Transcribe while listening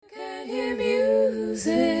hear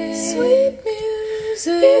music, sweet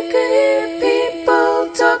music. You can hear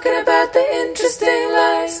people talking about the interesting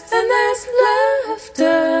lives, and there's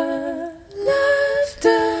laughter,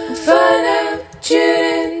 laughter. Find out, tune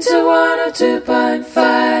in to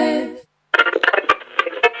 102.5.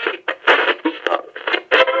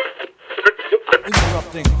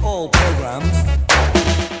 Interrupting all programs.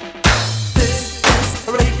 This is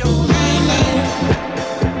Radio.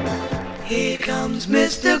 Here comes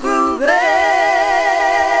Mr. Groove.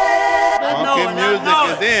 Funky music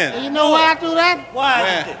is in. You know why I do that?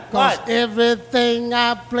 Why? Because everything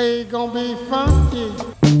I play gonna be funky.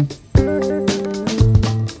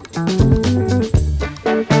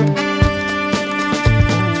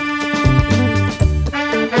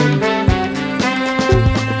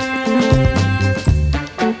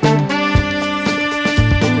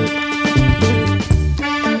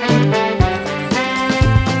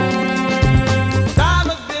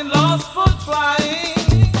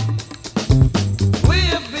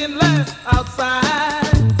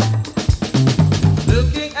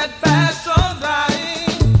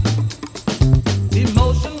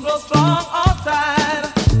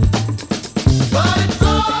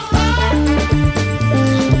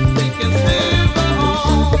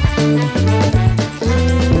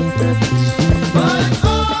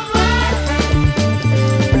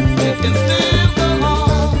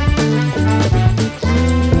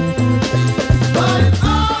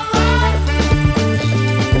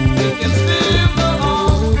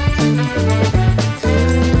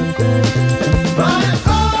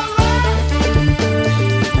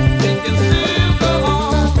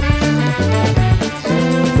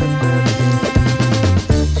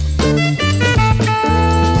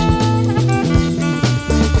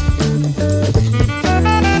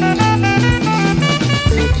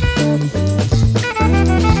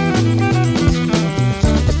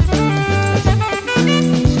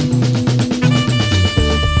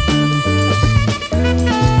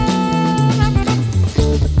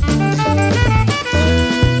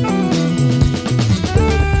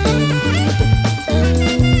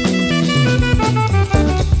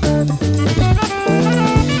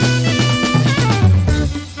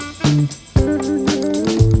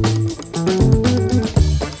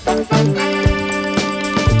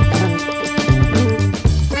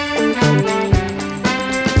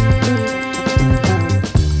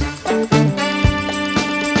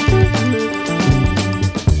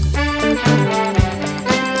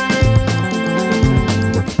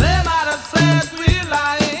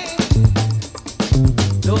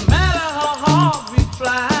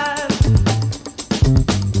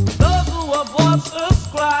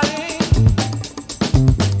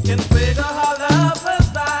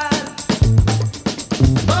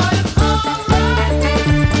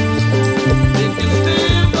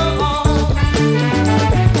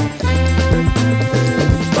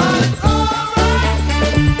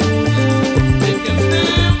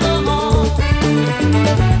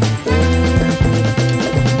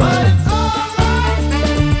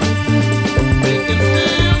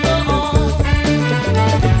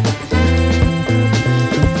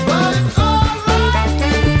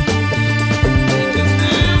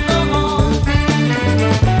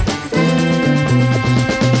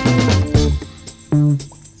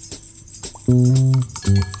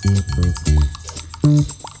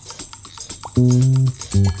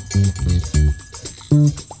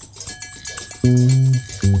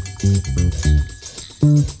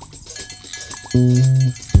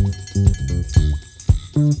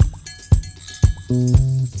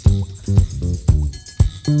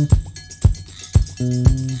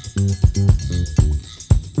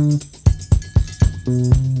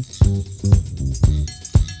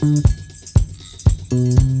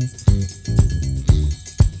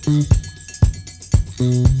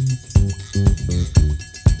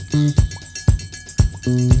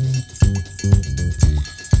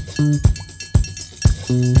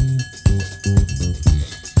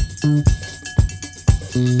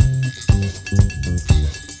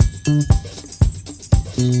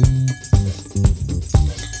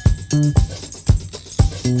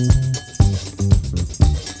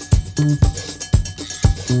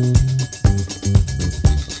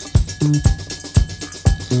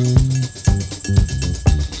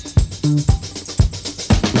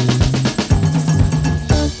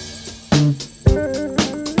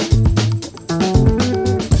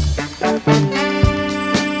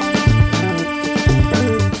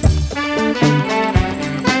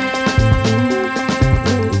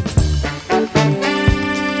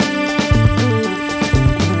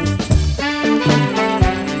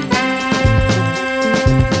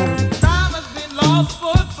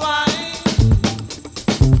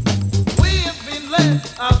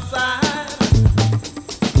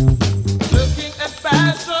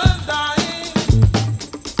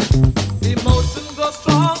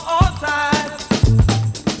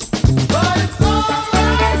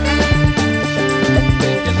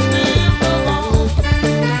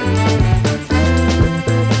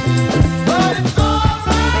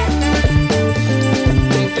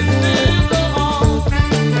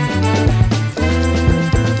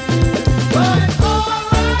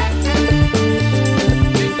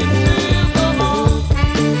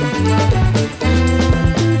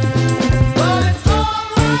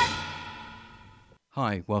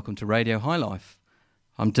 welcome to Radio High Life.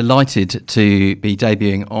 I'm delighted to be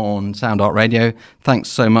debuting on SoundArt Radio. Thanks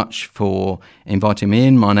so much for inviting me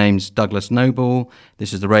in. My name's Douglas Noble.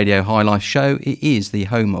 This is the Radio High Life show. It is the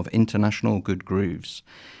home of international good grooves.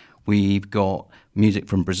 We've got music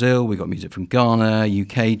from Brazil, we've got music from Ghana,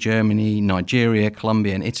 UK, Germany, Nigeria,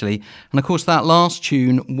 Colombia and Italy. And of course that last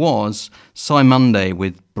tune was Cymande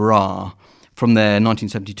with Bra, from their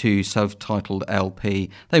 1972 self-titled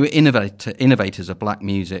LP. They were innovators of black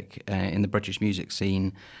music in the British music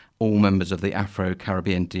scene, all members of the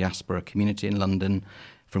Afro-Caribbean diaspora community in London,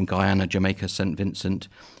 from Guyana, Jamaica, St. Vincent.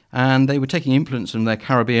 And they were taking influence from their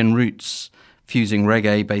Caribbean roots, fusing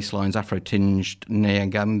reggae, bass lines, Afro-tinged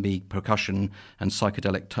Nyangambi percussion and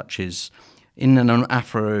psychedelic touches in an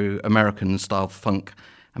Afro-American style funk,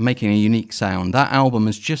 and making a unique sound. That album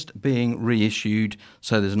is just being reissued,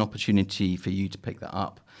 so there's an opportunity for you to pick that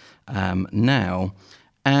up now.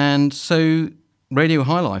 And so Radio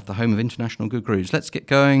High Life, the home of international good grooves. Let's get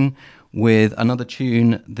going with another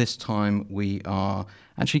tune. This time we are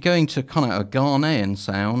actually going to kind of a Ghanaian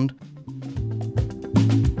sound.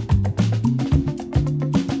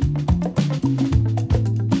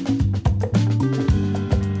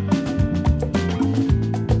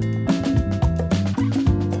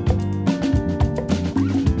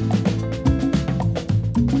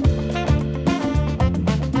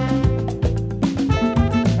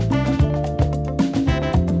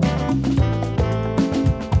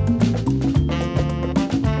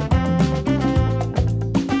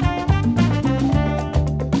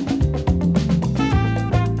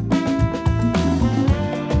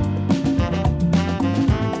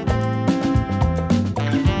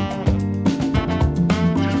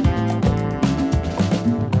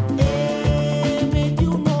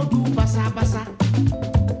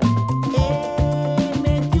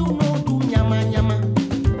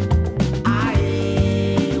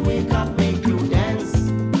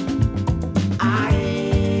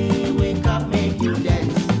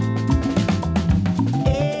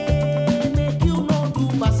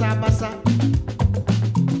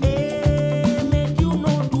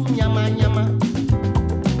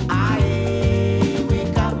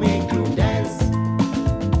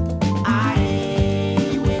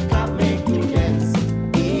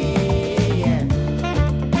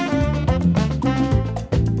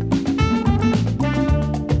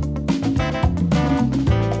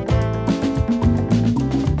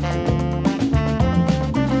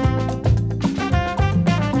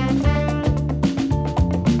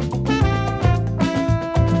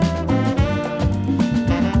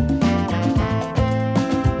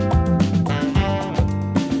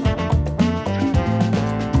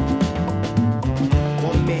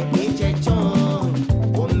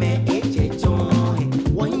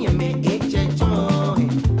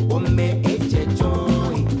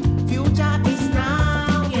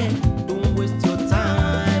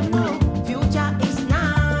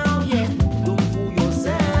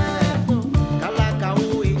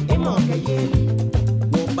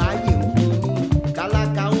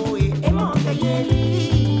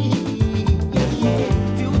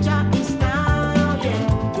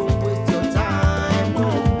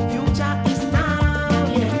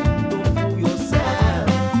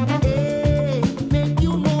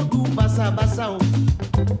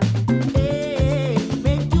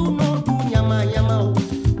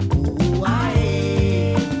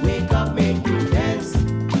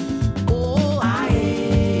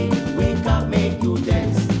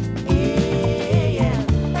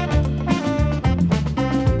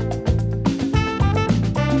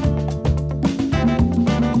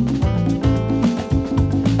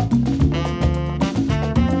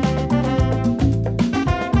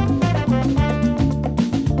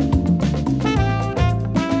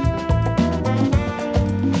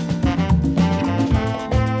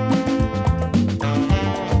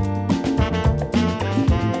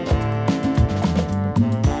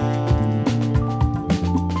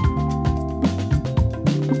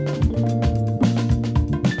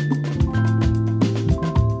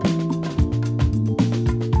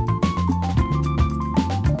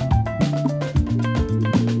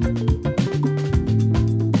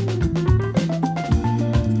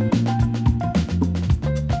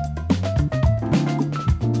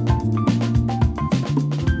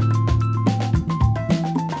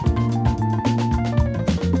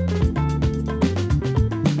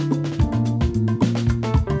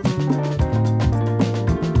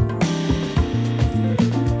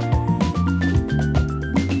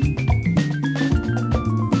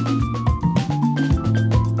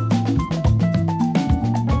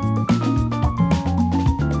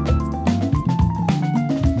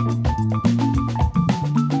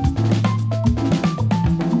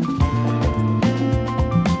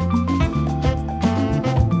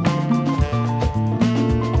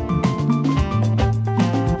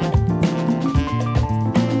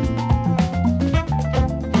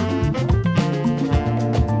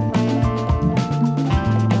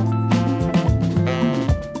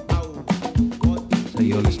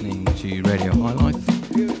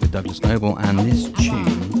 Douglas Noble, and this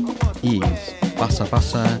tune is Bassa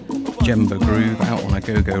Bassa, Jembaa Groove, out on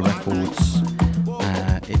Go-Go Records.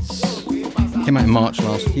 It's came out in March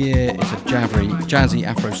last year. It's a jazzy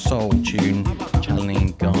Afro soul tune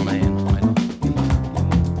channeling Ghanaian highlife.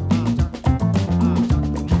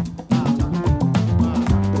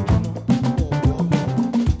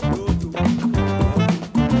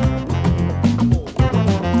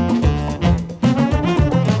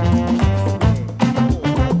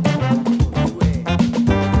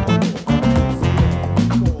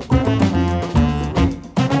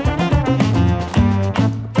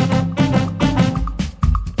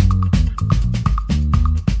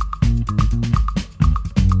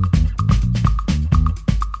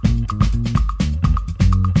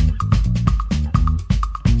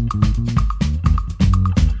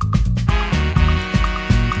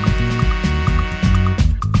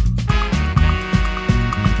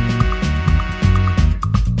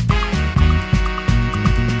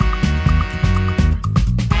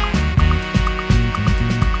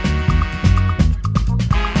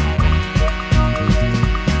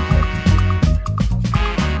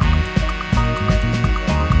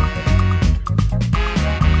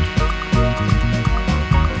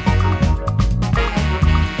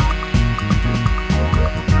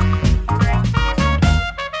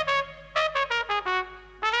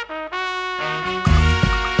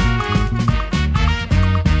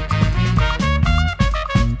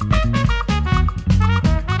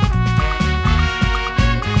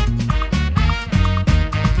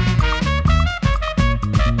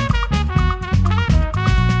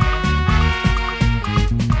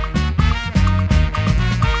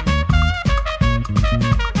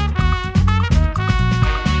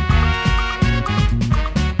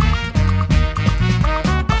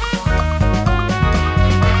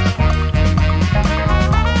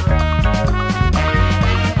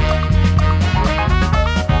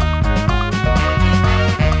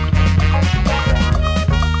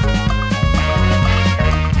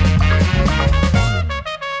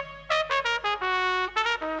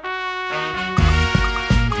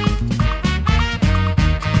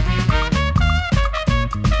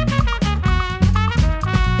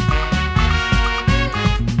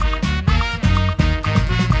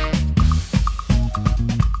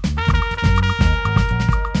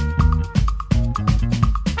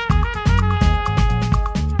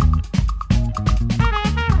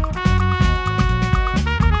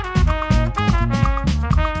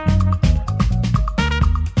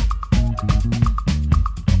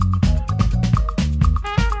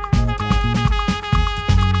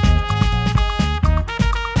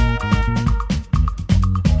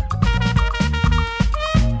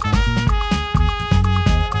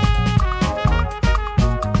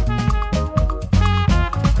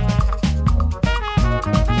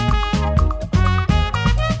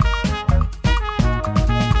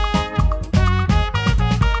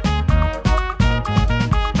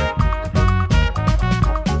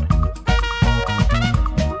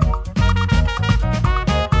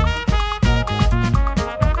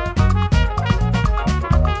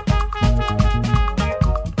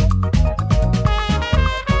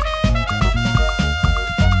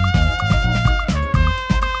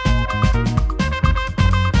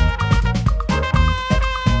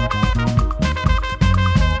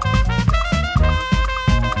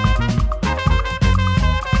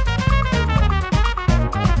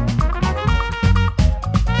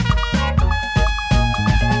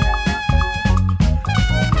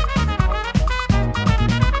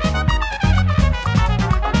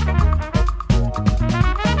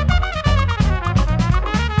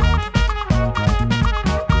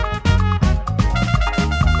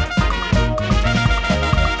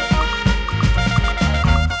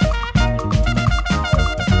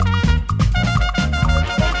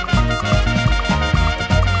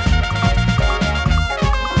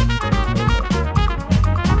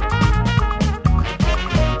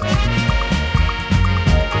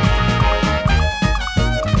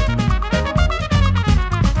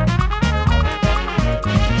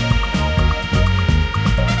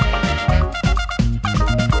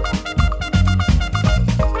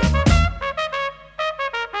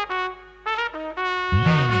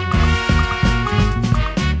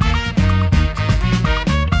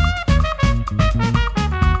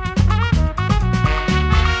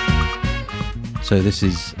 So this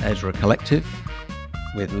is Ezra Collective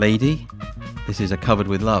with Lady. This is a Covered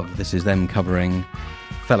with Love. This is them covering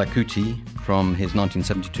Fela Kuti from his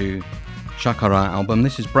 1972 Shakara album.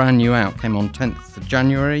 This is brand new out, came on 10th of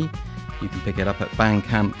January. You can pick it up at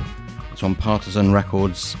Bandcamp. It's on Partisan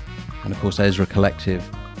Records. And of course Ezra Collective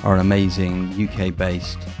are an amazing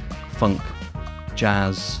UK-based funk,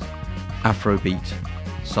 jazz, Afrobeat,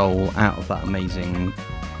 soul out of that amazing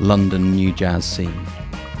London new jazz scene.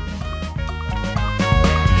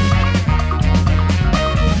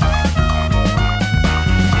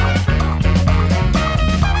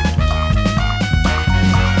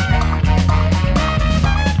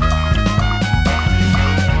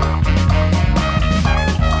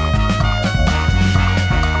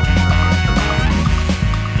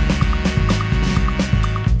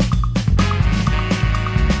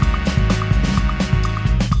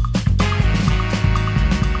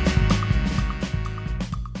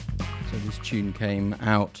 Came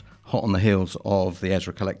out hot on the heels of the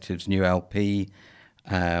Ezra Collective's new LP,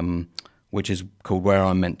 which is called Where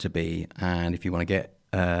I'm Meant to Be. And if you want to get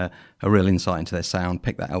a real insight into their sound,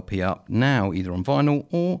 pick that LP up now, either on vinyl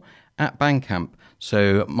or at Bandcamp.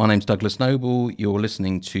 So my name's Douglas Noble. You're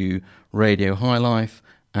listening to Radio High Life,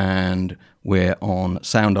 and we're on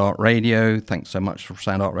SoundArt Radio. Thanks so much for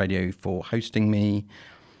SoundArt Radio for hosting me.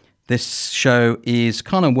 This show is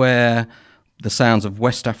kind of where the sounds of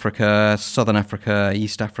West Africa, Southern Africa,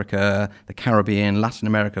 East Africa, the Caribbean, Latin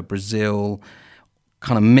America, Brazil,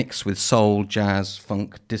 kind of mix with soul, jazz,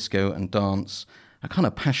 funk, disco and dance, a kind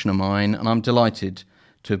of passion of mine, and I'm delighted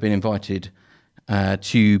to have been invited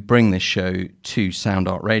to bring this show to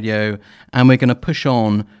SoundArt Radio, and we're going to push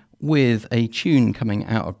on with a tune coming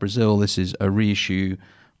out of Brazil. This is a reissue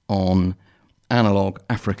on Analog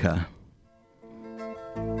Africa.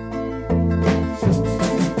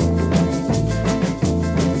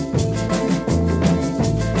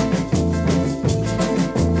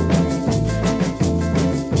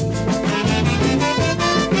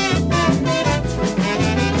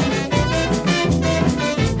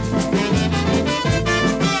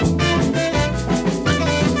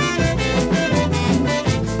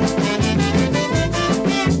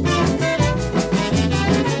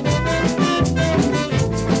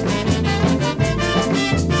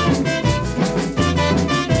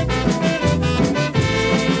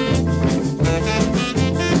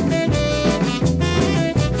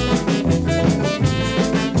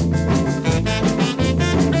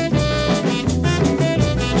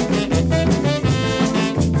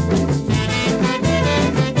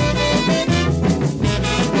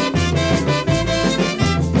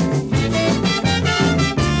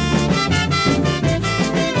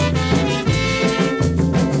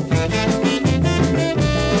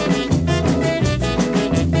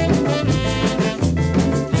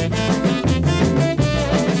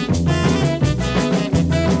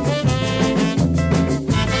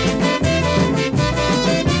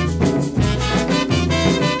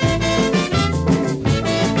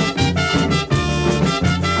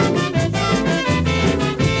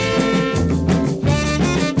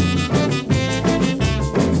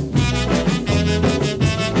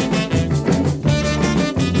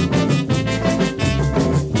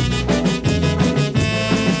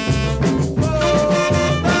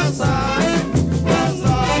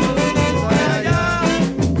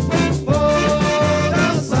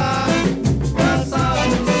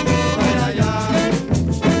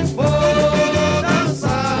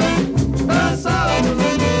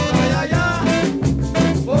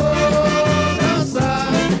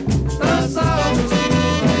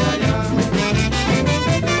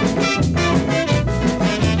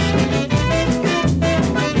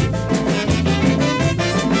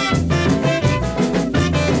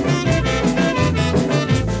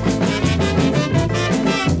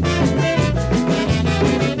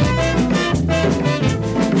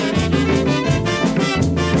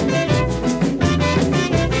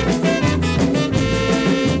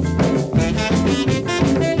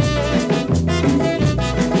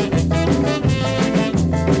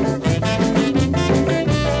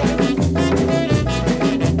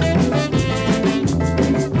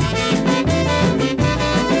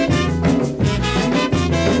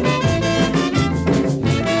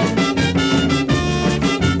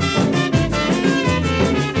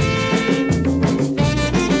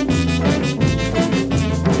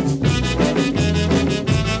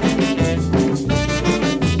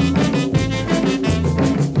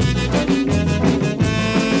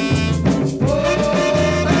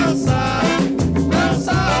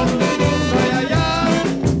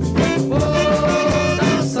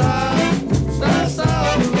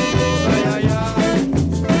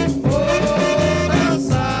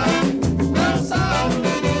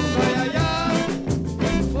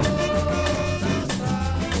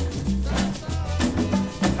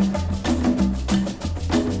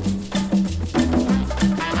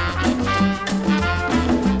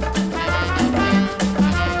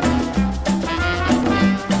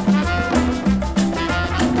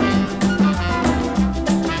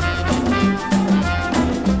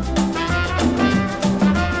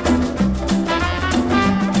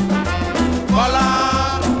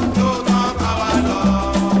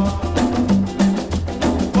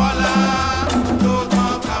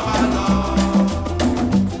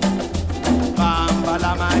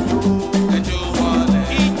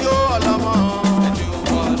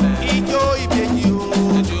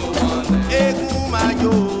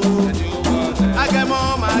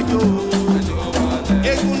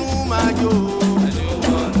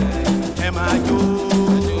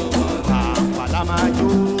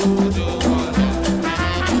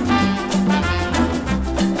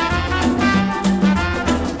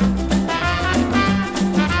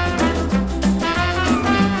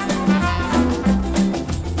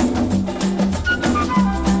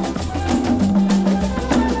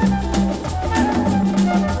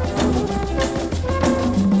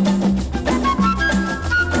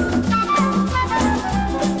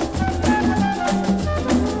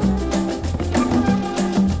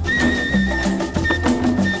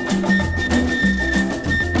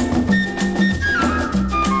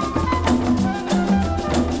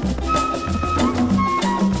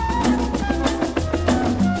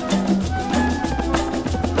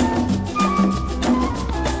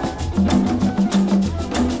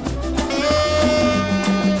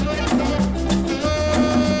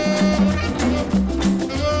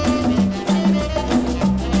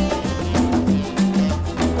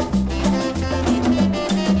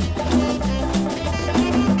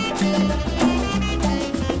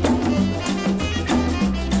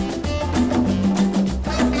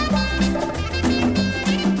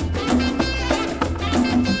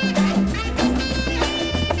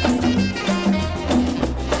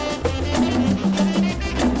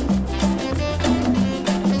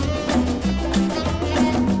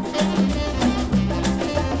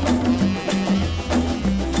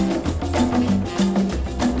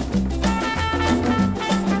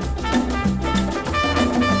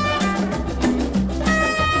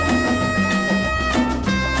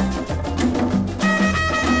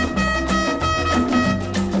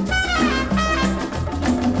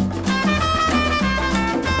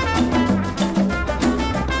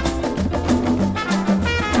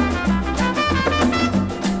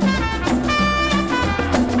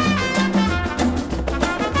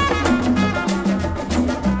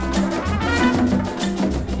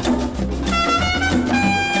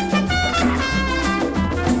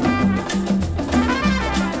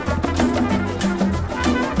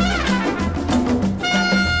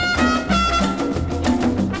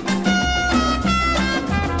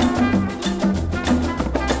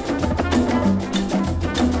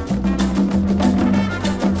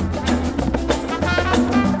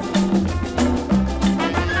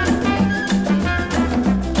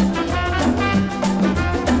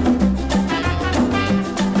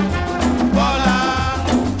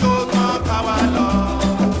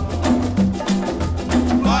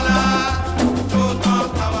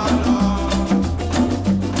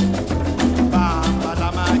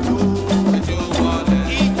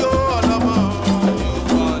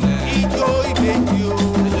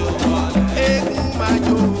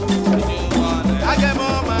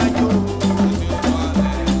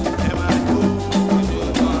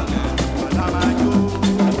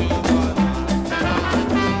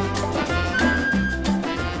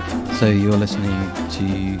 So you're listening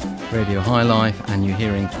to Radio High Life and you're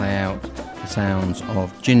hearing play out the sounds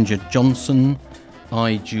of Ginger Johnson,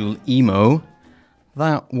 I Jewel Emo.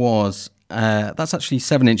 That was, that's actually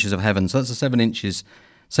 7 Inches of Heaven. So that's a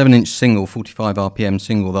 7-inch single, 45 RPM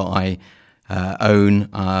single that I own.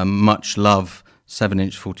 Much love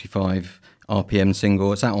 7-inch 45 RPM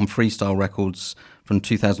single. It's out on Freestyle Records from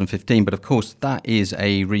 2015. But of course, that is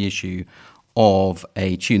a reissue of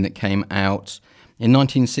a tune that came out in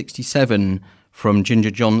 1967 from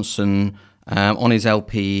Ginger Johnson on his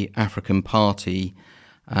LP African Party.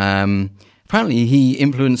 Apparently he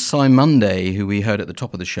influenced Cymande, who we heard at the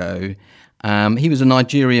top of the show. He was a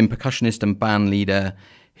Nigerian percussionist and band leader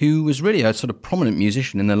who was really a sort of prominent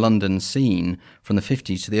musician in the London scene from the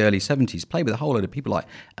 50s to the early 70s, played with a whole load of people like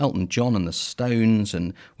Elton John and the Stones,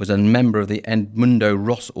 and was a member of the Edmundo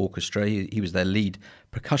Ross Orchestra. He was their lead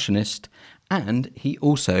percussionist. And he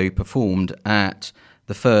also performed at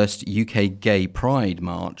the first UK Gay Pride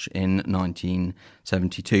March in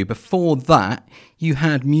 1972. Before that, you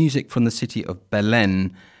had music from the city of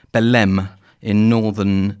Belém in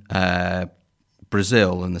northern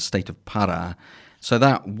Brazil in the state of Pará. So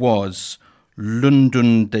that was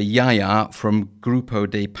Lundun de Yaya from Grupo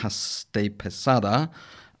de Pesada.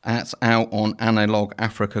 That's out on Analog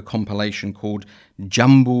Africa compilation called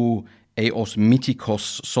Jambu e os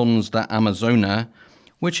Míticos Sons da Amazônia,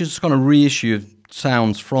 which is kind of reissue of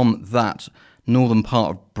sounds from that northern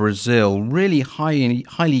part of Brazil. Really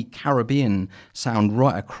highly Caribbean sound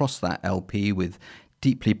right across that LP with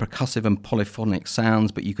deeply percussive and polyphonic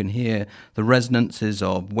sounds, but you can hear the resonances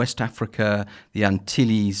of West Africa, the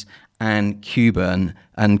Antilles, and Cuba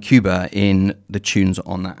in the tunes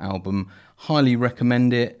on that album. Highly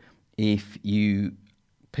recommend it. If you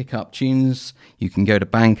pick up tunes, you can go to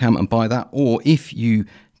Bandcamp and buy that, or if you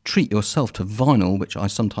treat yourself to vinyl, which I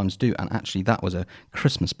sometimes do, and actually that was a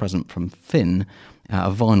Christmas present from Finn, a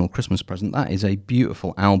vinyl Christmas present. That is a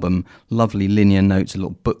beautiful album, lovely linear notes, a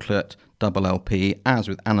little booklet, double LP, as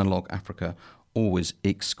with Analog Africa, always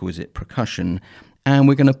exquisite percussion. And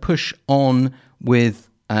we're going to push on with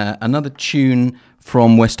another tune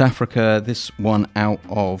from West Africa, this one out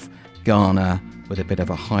of Ghana with a bit of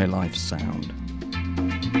a high life sound.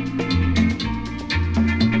 Bye.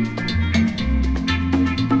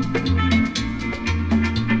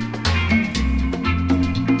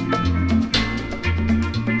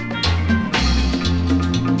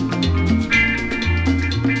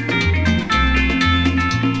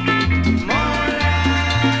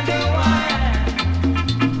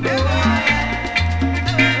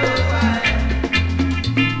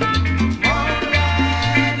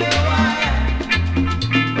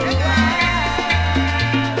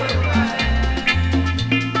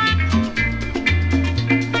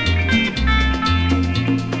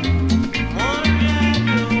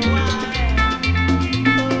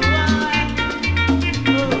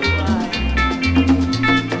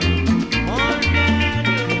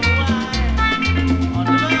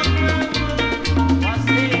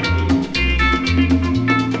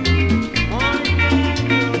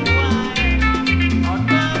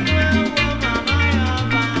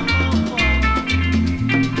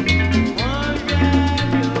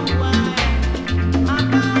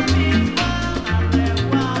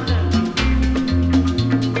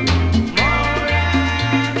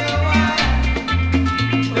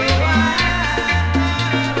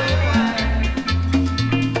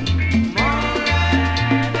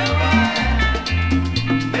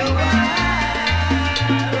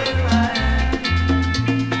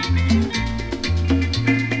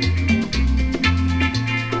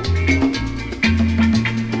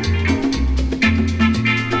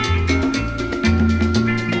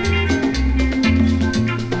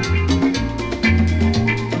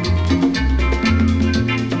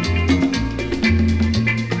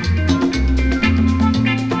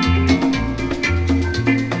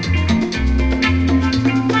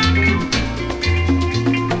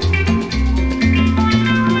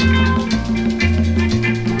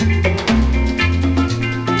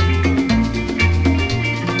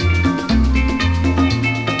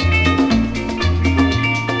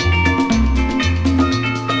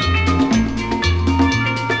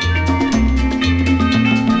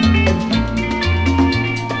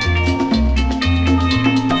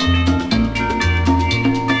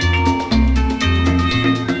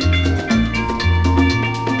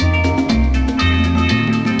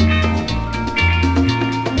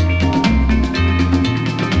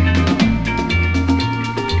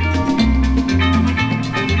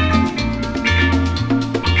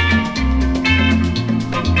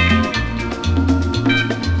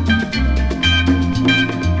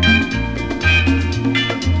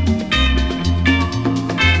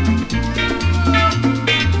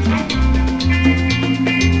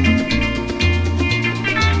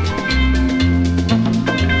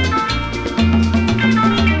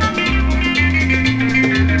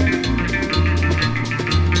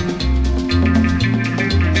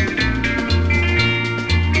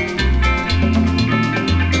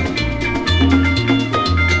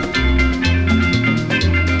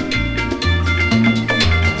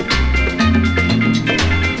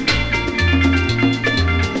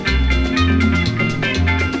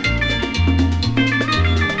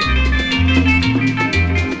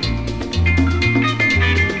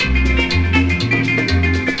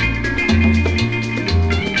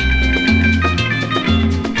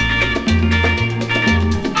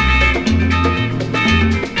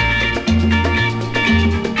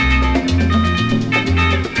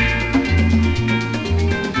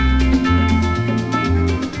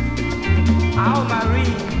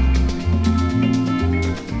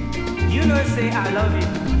 always say I love you.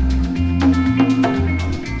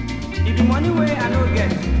 If the money way I don't get,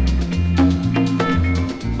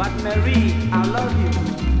 but Mary, I love you.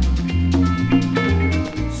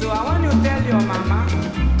 So I want you to tell your mama,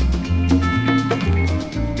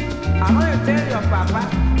 I want you to tell your papa,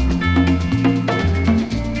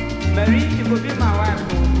 Mary, you will be my wife.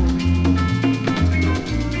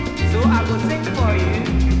 So I will sing for you,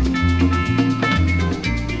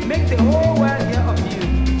 make the whole world hear of you.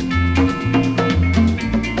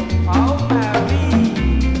 Oh, Mary,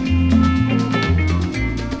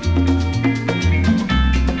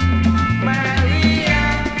 Maria,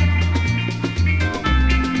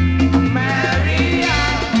 Maria,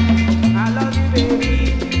 I love you, baby.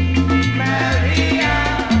 Maria,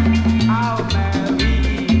 oh, Mary,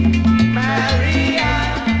 Maria,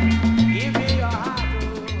 give me your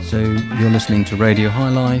heart. So you're listening to Radio High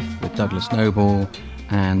Life with Douglas Noble,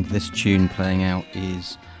 and this tune playing out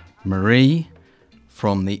is Marie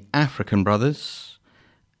from the African Brothers,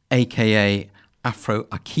 aka Afro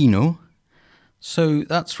Aquino. So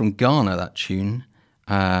that's from Ghana, that tune.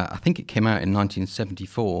 I think it came out in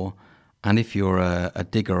 1974, and if you're a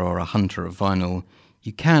digger or a hunter of vinyl,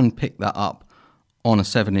 you can pick that up on a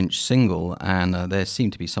 7-inch single, and there seem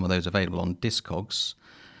to be some of those available on Discogs.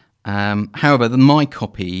 However, my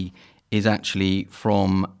copy is actually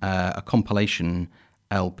from a compilation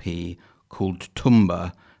LP called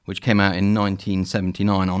Tumba, which came out in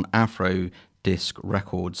 1979 on Afro Disc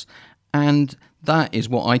Records. And that is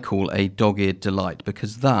what I call a dog-eared delight,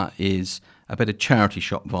 because that is a bit of charity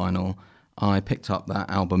shop vinyl. I picked up that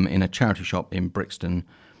album in a charity shop in Brixton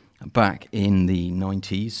back in the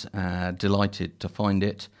 90s. Delighted to find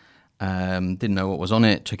it. Didn't know what was on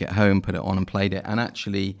it, took it home, put it on and played it. And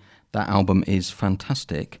actually, that album is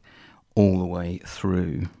fantastic all the way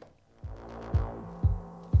through.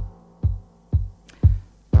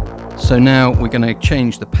 So now we're going to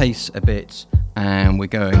change the pace a bit, and we're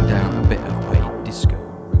going down a bit of a disco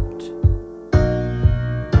route.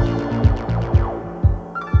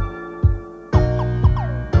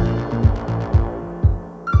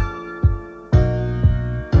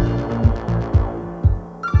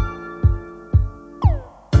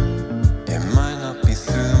 It might not be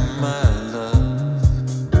through my love,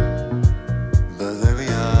 but there we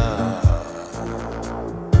are.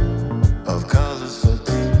 Of colors so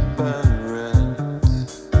deep and red,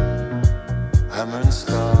 hammer and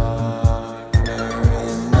sparkler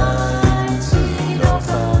in 1905.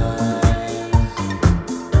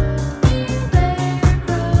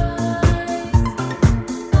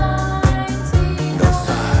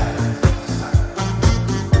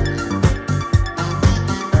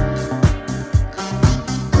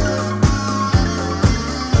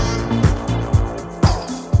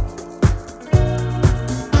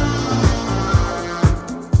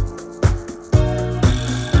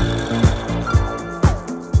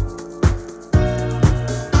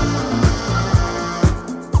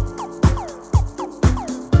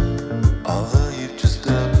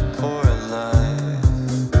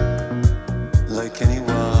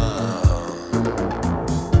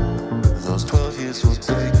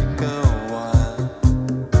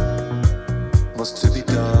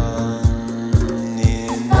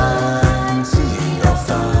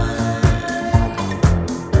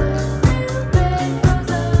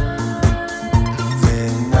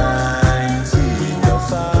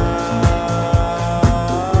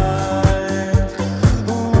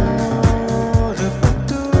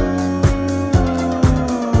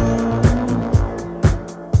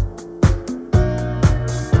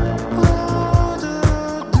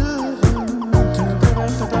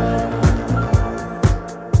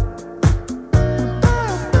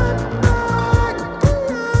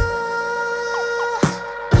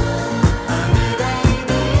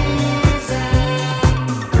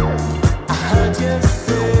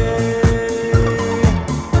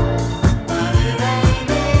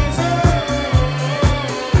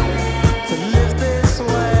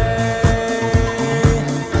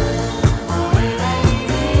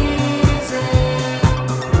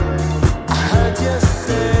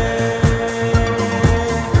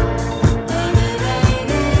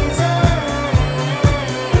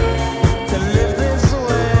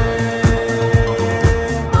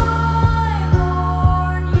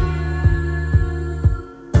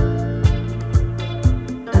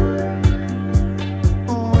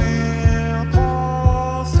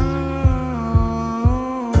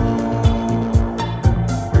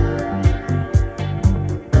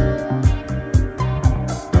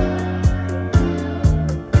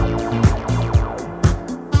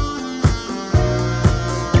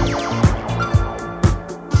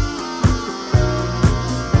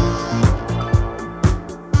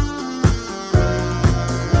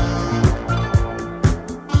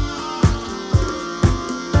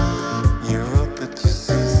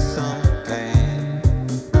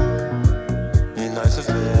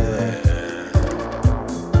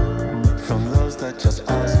 just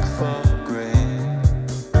ask for grace.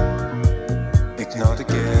 Ignored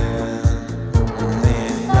again.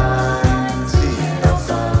 In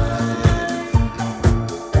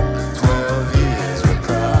 1905, 12 years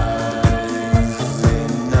reprise.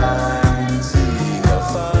 In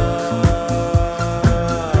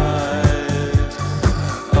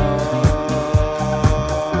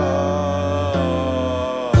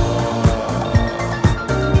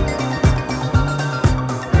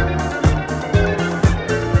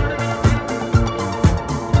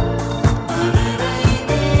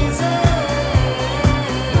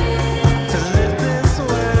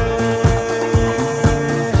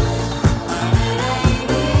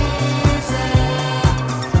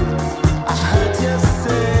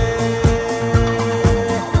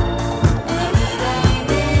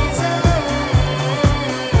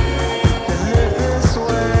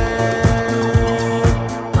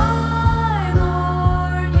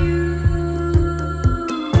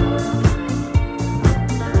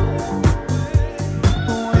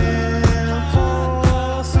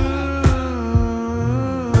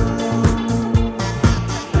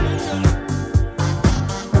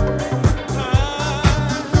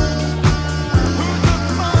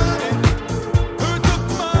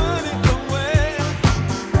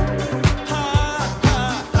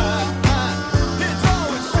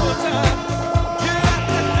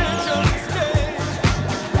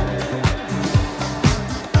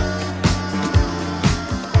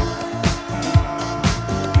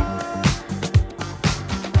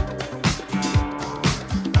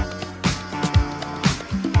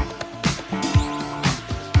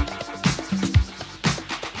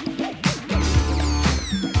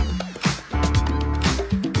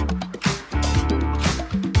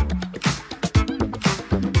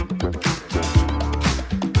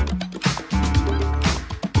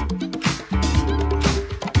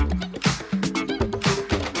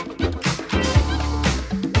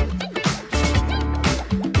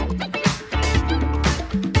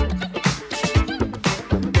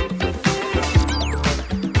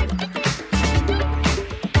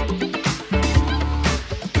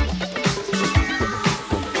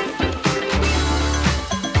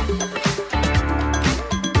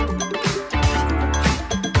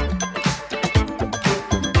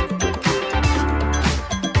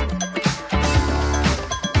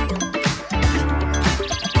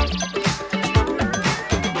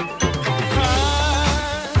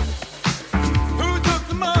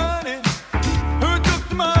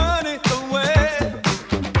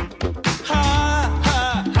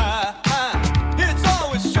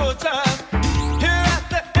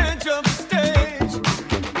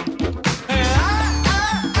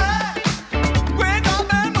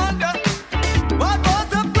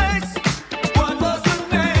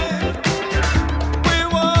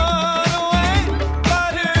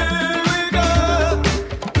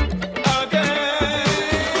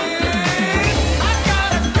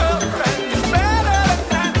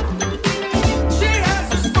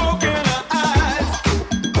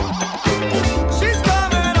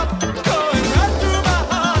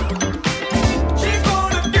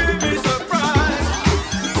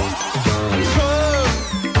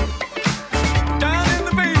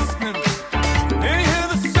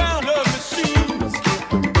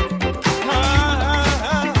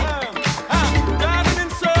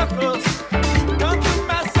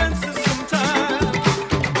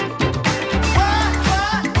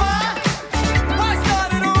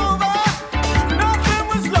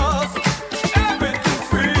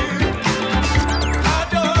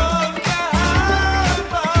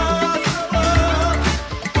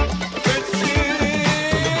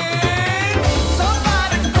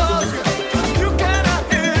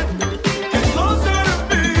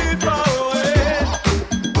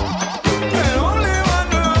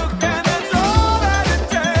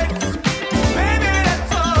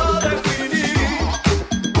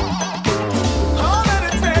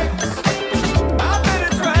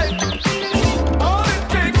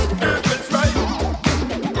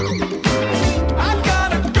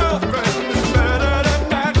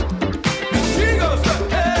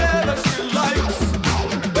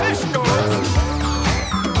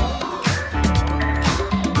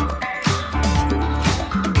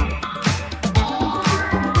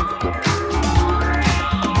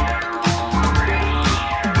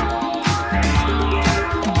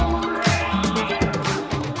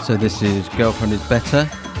So this is Girlfriend is Better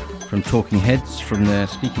from Talking Heads from their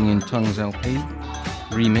Speaking in Tongues LP,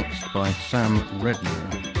 remixed by Sam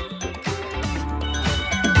Redmore.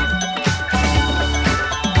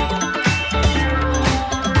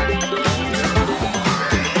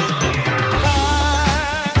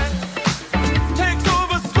 Take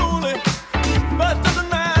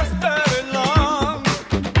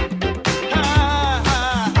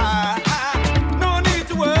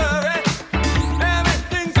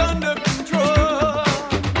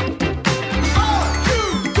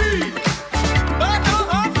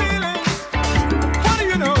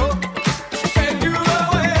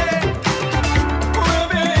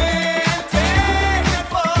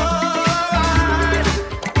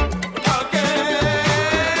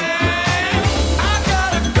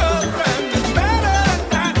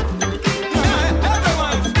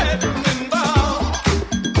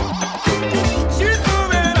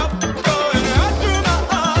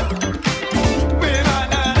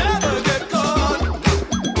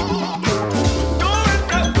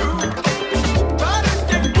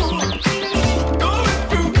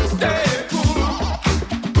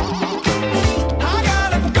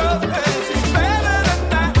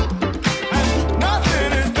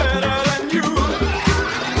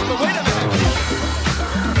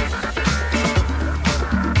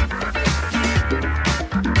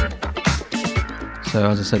So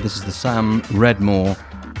as I said, this is the Sam Redmore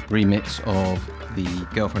remix of the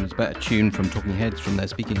Girlfriend Is Better tune from Talking Heads from their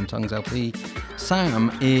Speaking in Tongues LP. Sam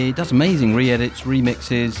does amazing re-edits,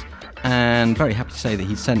 remixes, and very happy to say that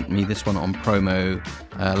he sent me this one on promo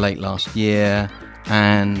late last year.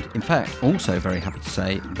 And in fact, also very happy to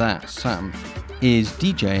say that Sam is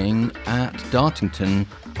DJing at Dartington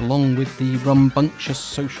along with the Rumbunctious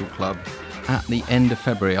Social Club at the end of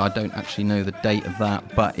February. I don't actually know the date of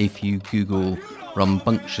that, but if you Google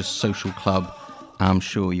Rumbunctious Social Club, I'm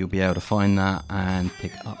sure you'll be able to find that and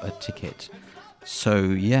pick up a ticket. So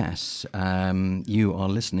yes, you are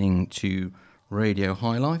listening to Radio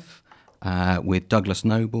High Life with Douglas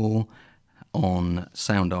Noble on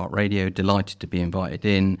SoundArt Radio. Delighted to be invited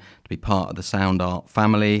in to be part of the SoundArt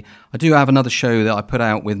family. I do have another show that I put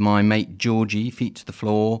out with my mate Jorge, Feet to the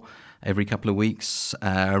Floor, every couple of weeks.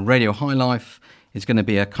 Radio High Life is going to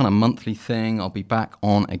be a kind of monthly thing. I'll be back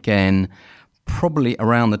on again probably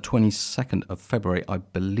around the 22nd of February, I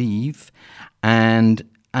believe. And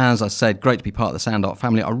as I said, great to be part of the SoundArt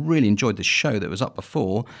family. I really enjoyed the show that was up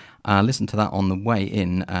before. Listened to that on the way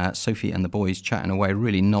in. Sophie and the boys chatting away.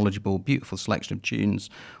 Really knowledgeable, beautiful selection of tunes.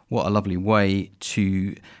 What a lovely way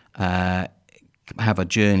to have a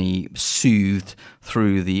journey soothed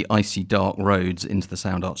through the icy dark roads into the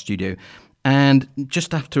SoundArt studio. And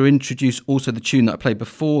just have to introduce also the tune that I played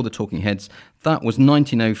before the Talking Heads. That was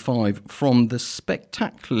 1905 from the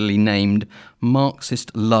spectacularly named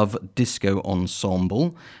Marxist Love Disco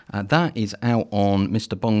Ensemble. That is out on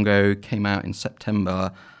Mr. Bongo, came out in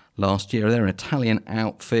September last year. They're an Italian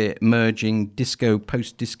outfit merging disco,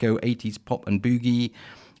 post-disco, 80s pop and boogie.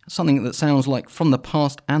 Something that sounds like from the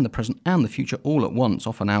past and the present and the future all at once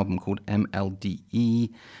off an album called MLDE.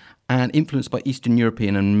 And influenced by Eastern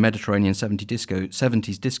European and Mediterranean 70s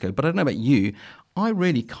disco. But I don't know about you, I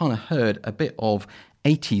really kind of heard a bit of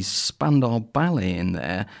 80s Spandau Ballet in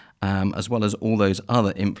there, as well as all those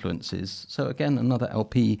other influences. So again, another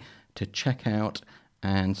LP to check out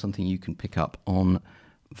and something you can pick up on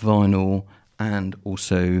vinyl, and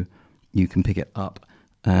also you can pick it up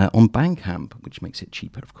on Bandcamp, which makes it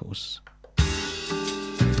cheaper, of course.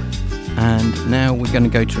 And now we're going to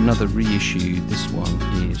go to another reissue. This one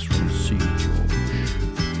is from Sue George.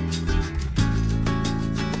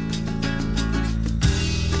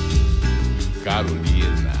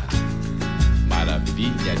 Carolina,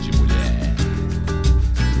 maravilha de mulher.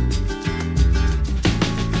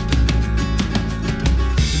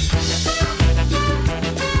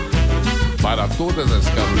 Para todas as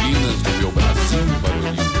Carolinas do meu Brasil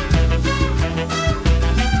varonil.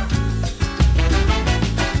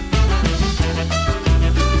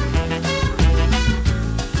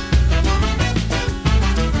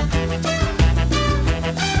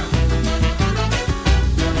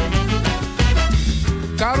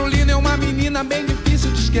 Carolina é uma menina bem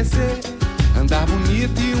difícil de esquecer. Andar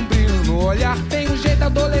bonito e um brilho no olhar. Tem um jeito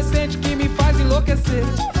adolescente que me faz enlouquecer.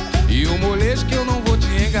 E um molejo que eu não vou te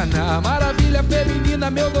enganar. Maravilha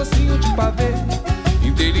feminina, meu docinho de pavê.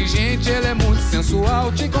 Inteligente, ela é muito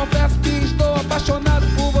sensual. Te confesso que estou apaixonado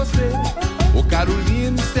por você. Ô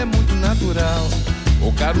Carolina, isso é muito natural.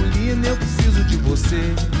 Ô Carolina, eu preciso de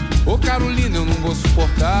você. Ô Carolina, eu não vou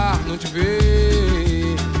suportar não te ver.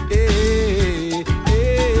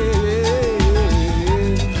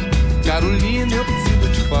 Carolina, eu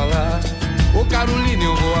preciso te falar. Ô Carolina,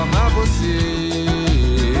 eu vou amar você.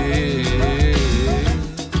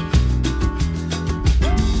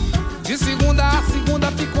 De segunda a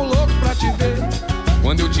segunda fico louco pra te ver.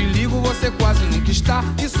 Quando eu te ligo você quase nunca está.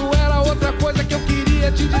 Isso era outra coisa que eu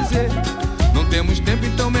queria te dizer. Não temos tempo,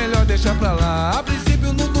 então melhor deixar pra lá. A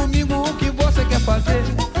princípio no domingo o que você quer fazer?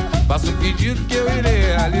 Faça um pedido que eu irei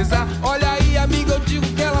realizar. Olha aí amiga, eu digo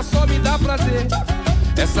que ela só me dá prazer.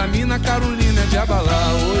 Essa mina Carolina é de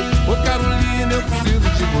abalar. Ô Carolina, eu preciso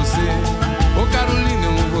de você. Ô Carolina,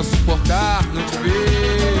 eu não vou suportar não te ver.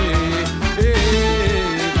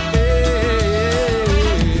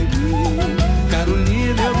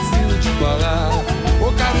 Carolina, eu preciso te falar.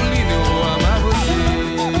 Ô Carolina, eu vou amar você.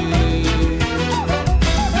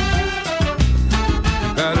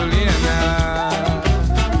 Carolina,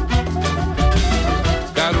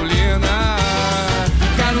 Carolina,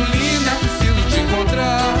 Carolina, preciso te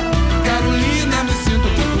encontrar. Carolina, me sinto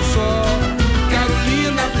muito só.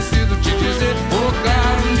 Carolina, preciso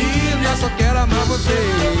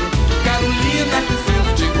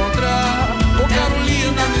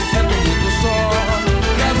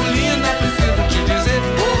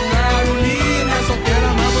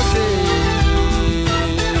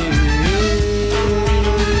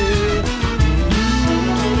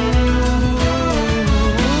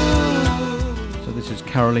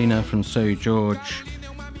Carolina from So George.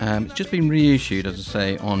 It's just been reissued, as I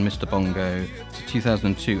say, on Mr. Bongo. It's a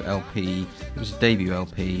 2002 LP. It was a debut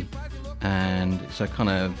LP, and it's a kind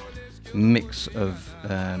of mix of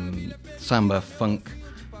samba funk,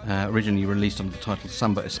 originally released under the title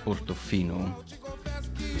Samba Esporto Fino.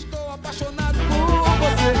 Estou apaixonado por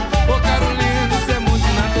você, ô Carolina, isso é muito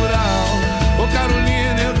natural. Ô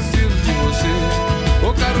Carolina, eu preciso de você.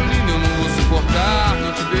 Ô Carolina, eu não vou suportar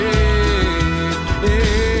não te ver.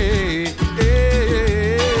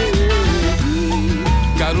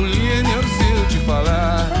 Carolina, eu preciso te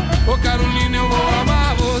falar. Ô Carolina, eu vou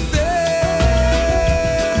amar você.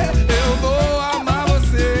 Eu vou amar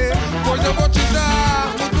você, pois eu vou te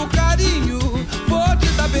dar muito carinho. Vou te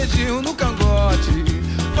dar beijinho no cangote.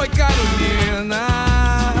 Oi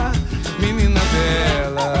Carolina, menina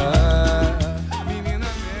bela, menina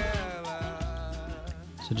bela.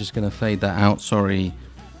 So just going to fade that out, sorry,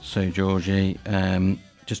 So Jorge.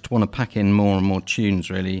 Just want to pack in more and more tunes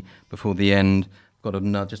really before the end.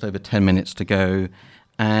 Got just over 10 minutes to go,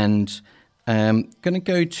 and going to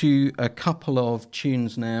go to a couple of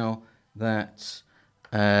tunes now that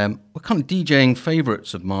were kind of DJing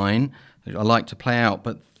favourites of mine that I like to play out,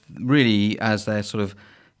 but really as their sort of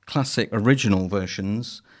classic original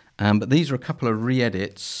versions. But these are a couple of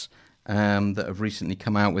re-edits that have recently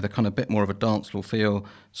come out with a kind of bit more of a dancehall feel,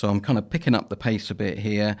 so I'm kind of picking up the pace a bit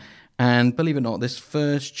here. And believe it or not, this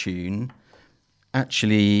first tune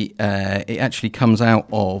actually comes out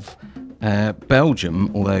of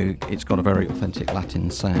Belgium, although it's got a very authentic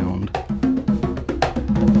Latin sound.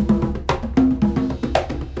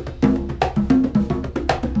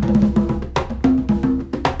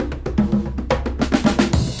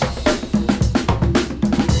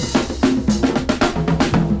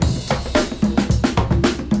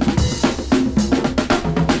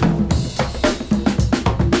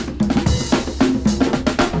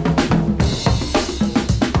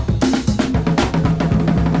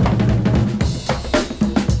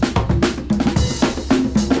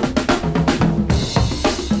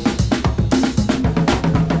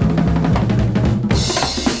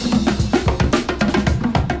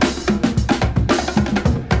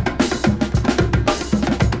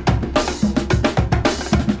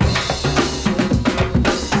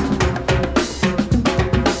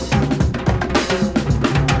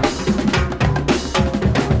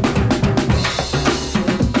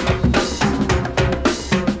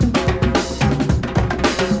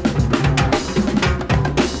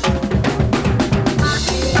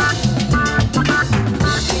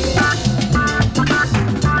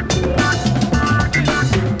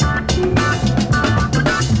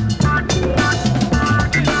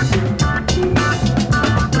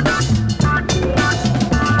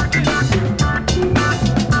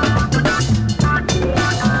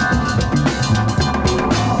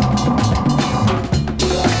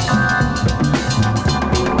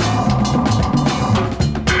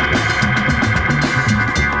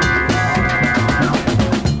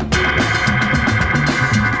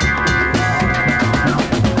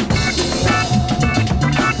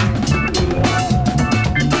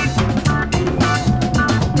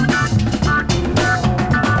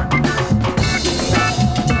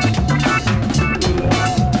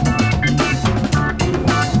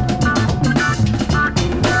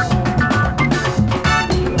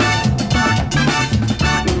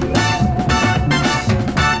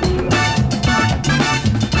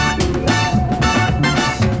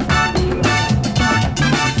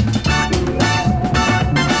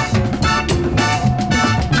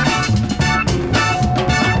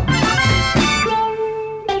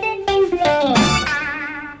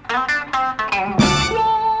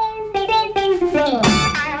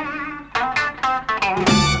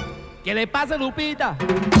 pasa, Lupita? No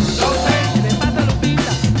sé. ¿Qué le pasa,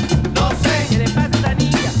 Lupita? No sé. ¿Qué le pasa a esta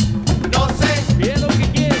niña? No sé. ¿Qué es lo que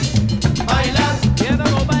quiere? Bailar. ¿Qué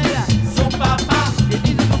no baila? Su papá. ¿Qué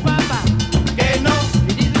dice su papá? Que no.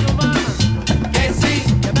 ¿Qué dice su mamá? Que sí.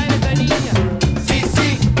 ¿Que baila esta niña? Sí,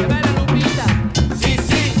 sí. ¿Que baila Lupita? Sí,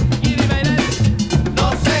 sí. ¿Quiere bailar? No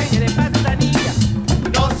sé. ¿Qué le pasa a esta niña?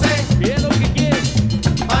 No sé. ¿Qué es lo que quiere?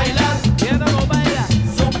 Bailar. ¿Qué no baila?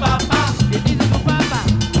 Su papá. ¿Qué dice su papá?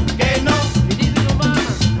 Que no. ¿Qué dice su mamá?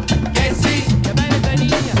 Que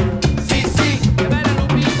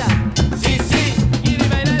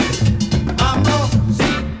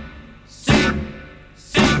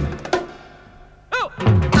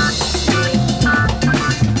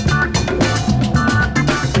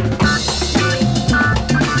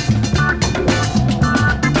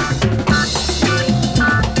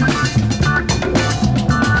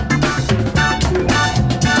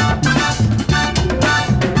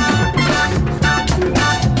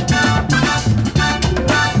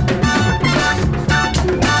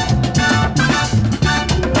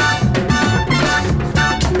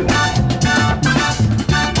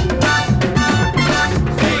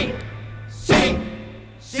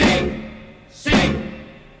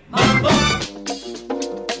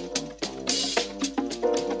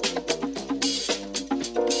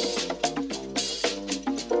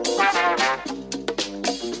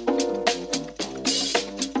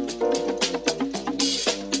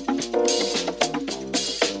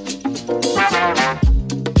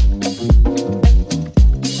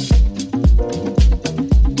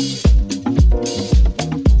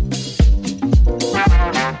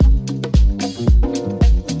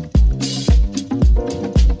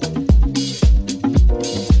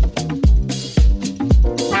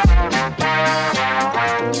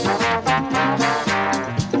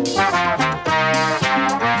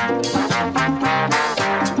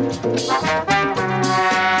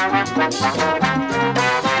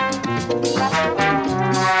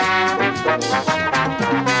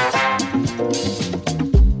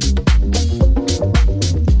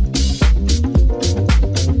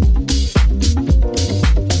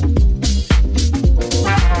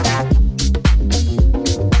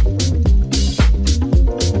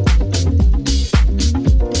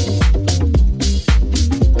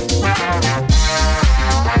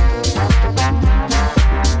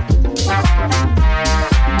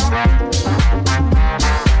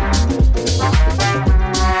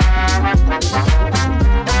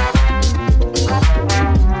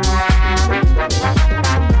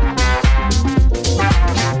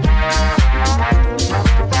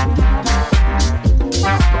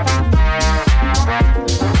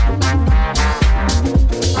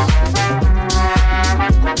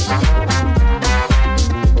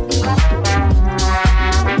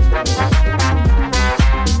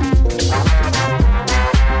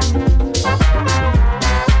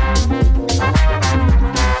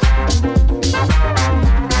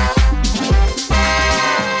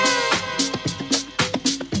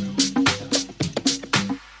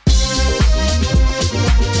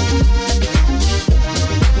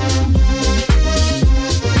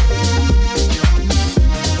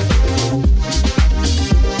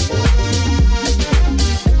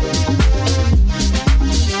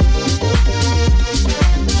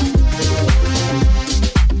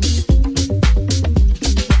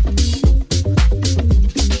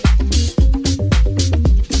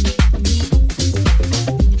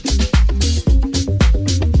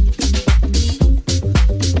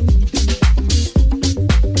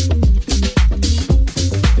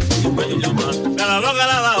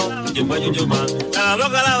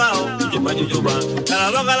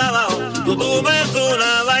boca lavao, tú ves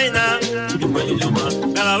una vaina. Yuma, yuma,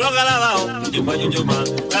 la boca lavao, yuma, yuma,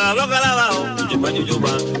 la boca lavao, yuma,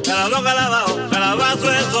 yuma, la boca lavao,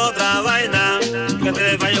 calabazo es otra vaina que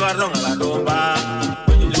te va a llevar ron a la rumba.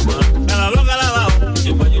 Yuma, la boca lavao,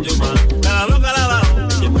 yuma, yuma, la boca lavao,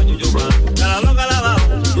 yuma, yuma, la boca lavao,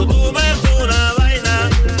 tú ves una vaina.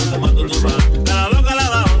 Tomando tuma, la boca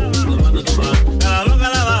lavao, tomando tuma, la boca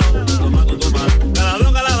lavao, tomando tuma, la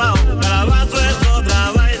boca lavao, calabazo es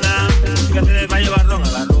otra vaina que te va a llevar ron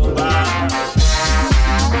a la rumba.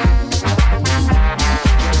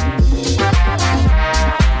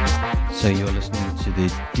 So you're listening to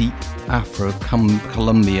the deep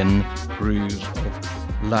Afro-Colombian grooves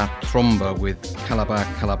of La Tromba with Calabao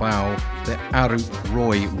Calabao, the Arut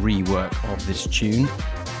Roy rework of this tune.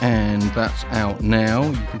 And that's out now.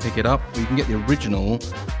 You can pick it up. You can get the original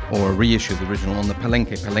or a reissue of the original on the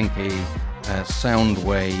Palenque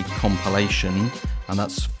Soundway compilation. And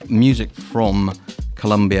that's music from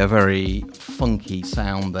Colombia, very funky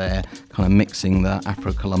sound there, kind of mixing the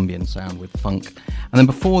Afro-Colombian sound with funk. And then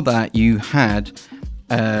before that, you had,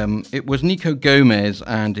 it was Nico Gomez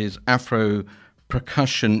and his Afro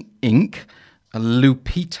Percussion Inc.,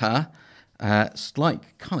 Lupita, it's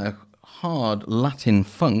like kind of hard Latin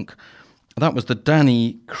funk. That was the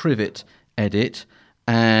Danny Krivit edit,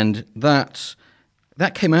 and that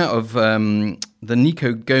came out of the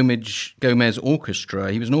Nico Gomez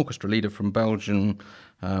Orchestra. He was an orchestra leader from Belgium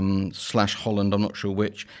 / Holland, I'm not sure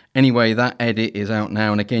which. Anyway, that edit is out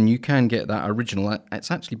now, and again, you can get that original.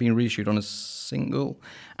 It's actually been reissued on a single,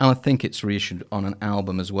 and I think it's reissued on an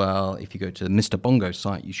album as well. If you go to the Mr. Bongo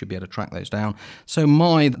site, you should be able to track those down. So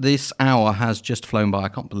this hour has just flown by. I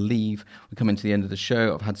can't believe we're coming to the end of the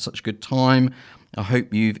show. I've had such a good time. I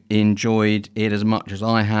hope you've enjoyed it as much as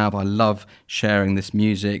I have. I love sharing this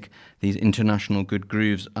music, these international good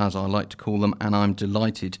grooves, as I like to call them, and I'm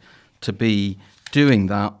delighted to be doing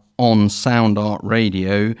that on SoundArt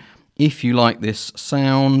Radio. If you like this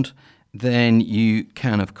sound, then you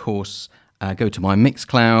can, of course, go to my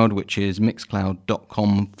Mixcloud, which is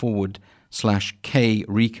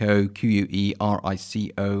mixcloud.com/KRICO,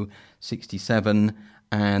 QUERICO 67,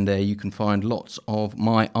 and there you can find lots of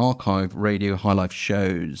my archive Radio High Life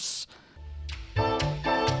shows.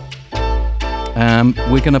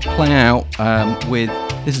 We're going to play out with,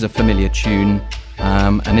 this is a familiar tune,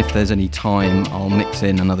 and if there's any time, I'll mix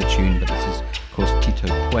in another tune, but this is, of course, Tito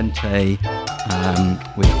Puente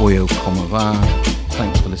with Oyo Como Va.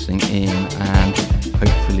 Thanks for listening in, and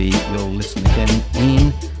hopefully you'll listen again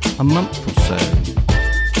in a month or so.